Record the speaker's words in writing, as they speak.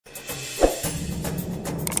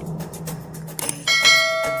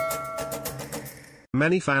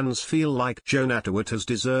Many fans feel like Jo Nattawut has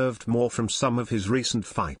deserved more from some of his recent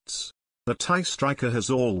fights. The Thai striker has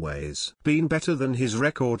always been better than his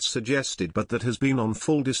record suggested, but that has been on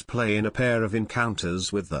full display in a pair of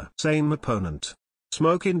encounters with the same opponent.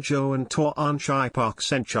 Smoki Jo and Tawanchai Park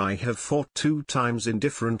Senchai have fought 2 times in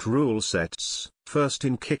different rule sets, first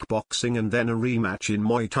in kickboxing and then a rematch in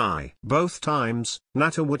Muay Thai. Both times,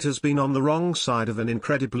 Nattawut has been on the wrong side of an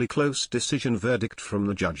incredibly close decision verdict from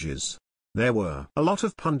the judges. There were a lot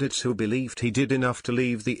of pundits who believed he did enough to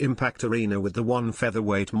leave the Impact Arena with the 1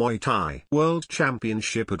 featherweight Muay Thai World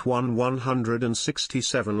Championship at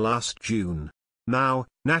 167 last June. Now,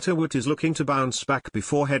 Nattawut is looking to bounce back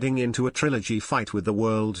before heading into a trilogy fight with the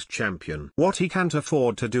world champion. What he can't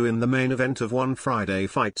afford to do in the main event of one Friday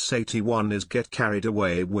Fights 81 is get carried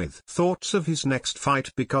away with thoughts of his next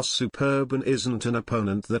fight, because Superban isn't an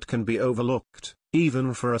opponent that can be overlooked,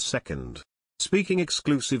 even for a second. Speaking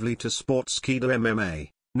exclusively to Sportskeeda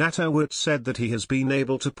MMA, Nattawut said that he has been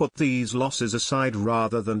able to put these losses aside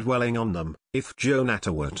rather than dwelling on them. If Jo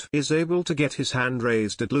Nattawut is able to get his hand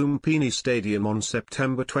raised at Lumpini Stadium on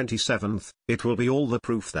September 27, it will be all the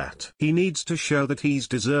proof that he needs to show that he's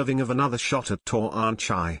deserving of another shot at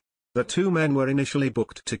Tawanchai. The 2 men were initially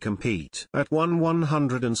booked to compete at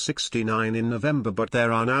 169 in November, but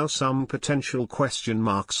there are now some potential question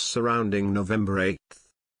marks surrounding November 8.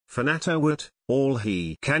 For Nattawut, all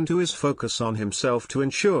he can do is focus on himself to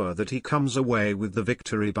ensure that he comes away with the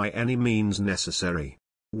victory by any means necessary.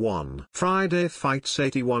 1. Friday Fights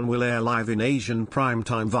 81 will air live in Asian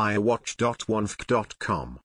primetime via watch.onefk.com.